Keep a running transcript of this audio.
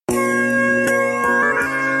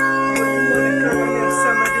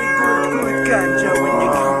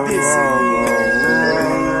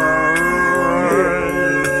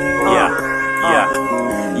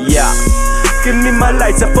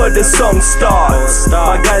lights up for the song starts.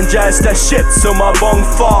 My ganja is the shit, so my bong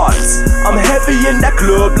farts. I'm heavy in the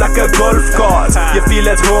club like a golf cart. You feel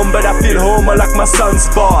at home, but I feel home like my son's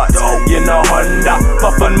bought. You know Honda,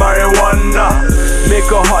 puffin' marijuana. Make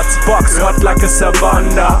a hot box hot like a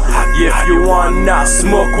savannah. If you wanna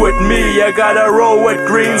smoke with me, you gotta roll with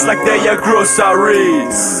greens like they're your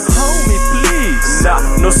groceries. Homie, please. Nah,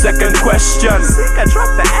 no second question. I drop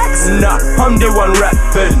the X. Nah, I'm the one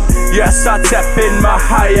rapping. Yes, I tap in my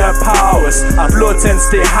higher powers. I float and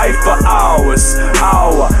stay high for hours.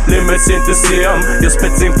 Limits ain't the same. You're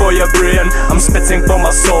spitting for your brain, I'm spitting for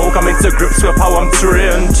my soul. Coming to grips with how I'm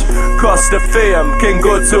trained. Cause the fame can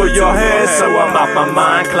go to your head, so I'm off my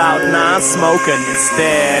mind, cloud nine, smoking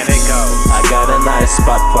instead. I got a nice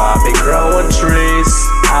spot where I be growing trees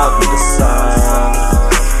out in the sun,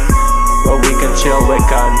 where we can chill with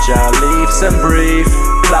ganja leaves and breathe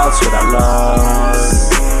clouds with our lungs.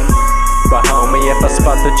 But homie, if I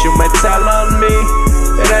spot that you may tell on me,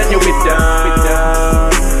 then you'll be done.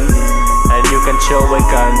 And you can chill with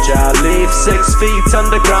ganja leaves 6 feet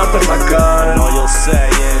underground with my gun. All you'll say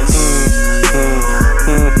is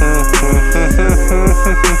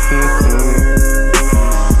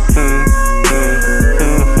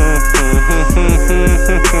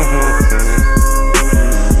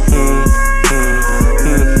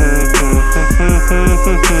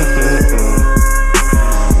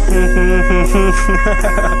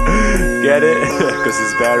get it? Cause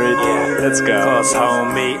he's buried? Yeah, let's go. Cause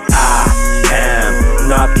homie, I am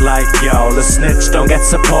not like yo. The snitch don't get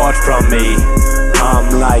support from me.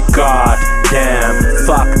 I'm like God damn,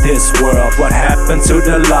 fuck this world. What happened to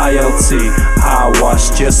the loyalty? I was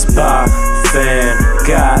just buffing,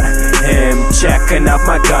 got him checking out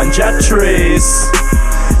my ganja trees.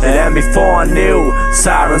 And then before I knew,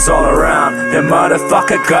 sirens all around. The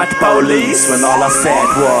motherfucker got police when all I said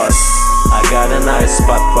was, I got a nice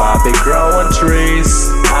spot where I be growing trees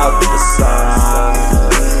out in the sun,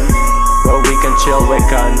 where we can chill with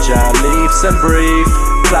ganja leaves and breathe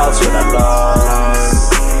clouds with our lungs.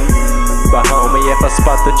 But homie, if I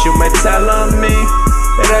spot that you may tell on me,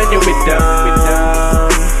 then you'll be done.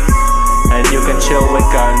 And you can chill with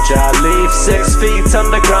ganja leaves 6 feet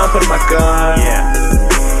underground with my gun. Yeah.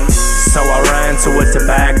 So I ran toward the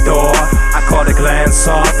back door. I caught a glance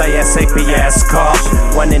off ASAPS cop.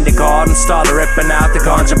 Went in the garden, started ripping out the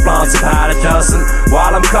ganja plants, about a dozen.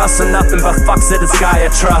 While I'm cussing, nothing but fucks to this guy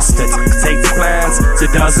I trusted. Take the plants,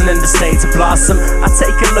 2 dozen in the state to blossom. I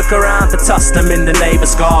take a look around to toss them in the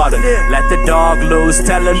neighbor's garden. Let the dog loose,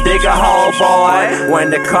 tell him dig a hole, boy.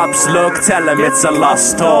 When the cops look, tell him it's a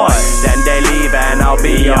lost toy. Then they leave and I'll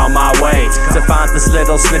be on my way to find this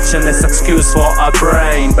little snitch and this excuse for a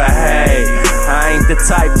brain. But hey, I ain't the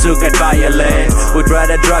type to get violent. Would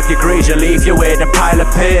rather drug you, grease you, leave you with a pile of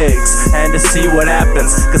pigs, and to see what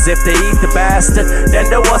happens. Cause if they eat the bastard, then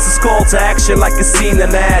there was a call to action like a scene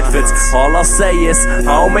in adverts. All I'll say is,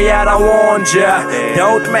 homie, I done warned ya,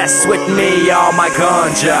 don't mess with me or my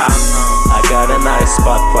ganja. I got a nice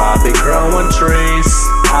spot where I be growing trees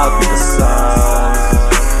out in the sun,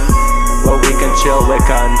 where we can chill with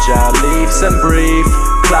ganja leaves and breathe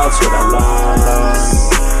clouds with our lungs.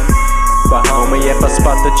 But homie, if I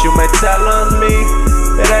spot that you may tell on me,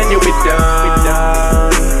 then you'll be done.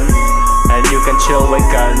 And you can chill with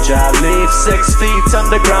ganja leaves 6 feet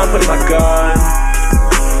underground with my gun.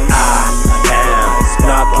 I am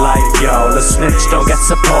not like yo, the snitch don't get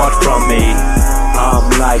support from me. I'm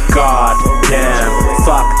like God damn,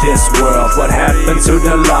 fuck this world. What happened to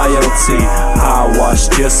the loyalty? I was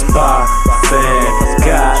just buffing,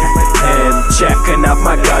 got him checking out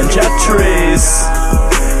my ganja trees.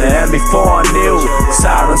 And before I knew,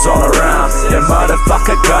 sirens all around. The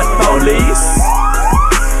motherfucker got police.